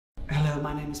Hello,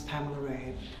 my name is Pamela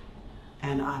Rabe,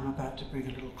 and I'm about to bring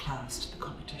a little class to the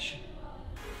competition.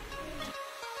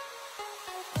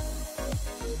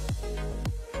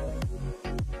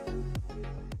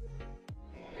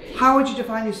 How would you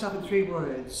define yourself in 3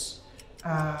 words?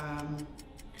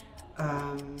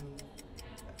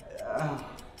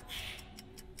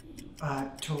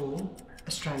 Tall,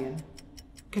 Australian,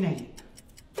 Canadian.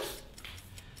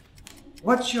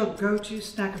 What's your go-to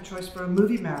snack of choice for a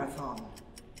movie marathon?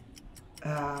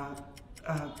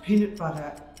 Peanut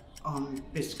butter on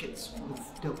biscuits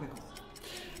with dill pickles.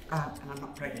 And I'm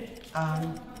not pregnant.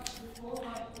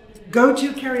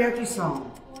 Go-to karaoke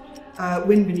song?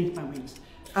 Wind Beneath My Wings.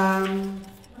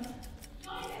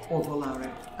 Or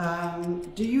Volare.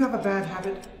 Do you have a bad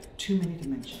habit? Too many to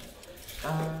mention.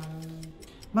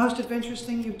 Most adventurous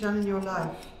thing you've done in your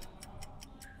life?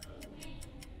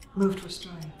 Moved to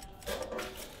Australia.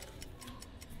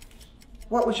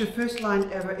 What was your first line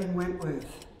ever in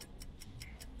Wentworth?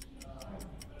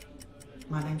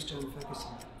 My name's Joan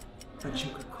Ferguson, but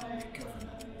you could call me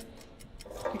Governor.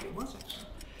 I think it was actually.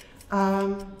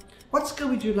 What skill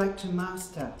would you like to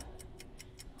master?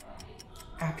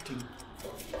 Acting.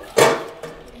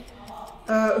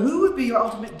 Who would be your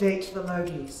ultimate date to the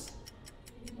Logies?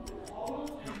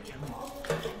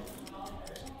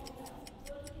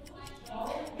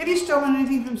 Have you stolen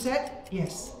anything from set?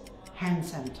 Yes. Hand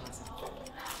sanitizer.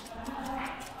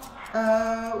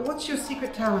 What's your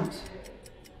secret talent?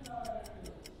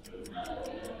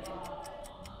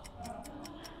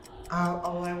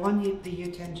 I won the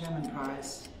Year 10 German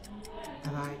prize,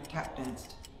 and I tap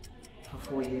danced for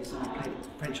 4 years, and I played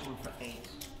French horn for 8.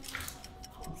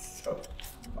 I'm so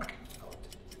fucking old.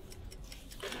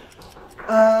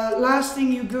 Last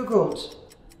thing you Googled?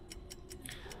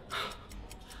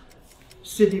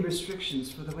 Sydney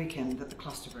restrictions for the weekend that the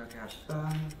cluster broke out.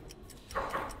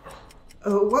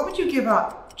 What would you give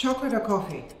up? Chocolate or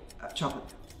coffee?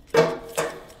 Chocolate.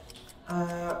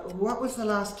 What was the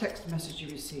last text message you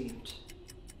received?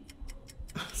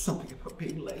 Something about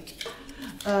being late.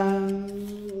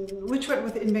 Which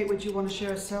Wentworth inmate would you want to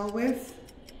share a cell with?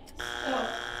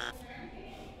 I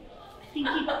think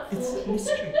it's a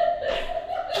mystery.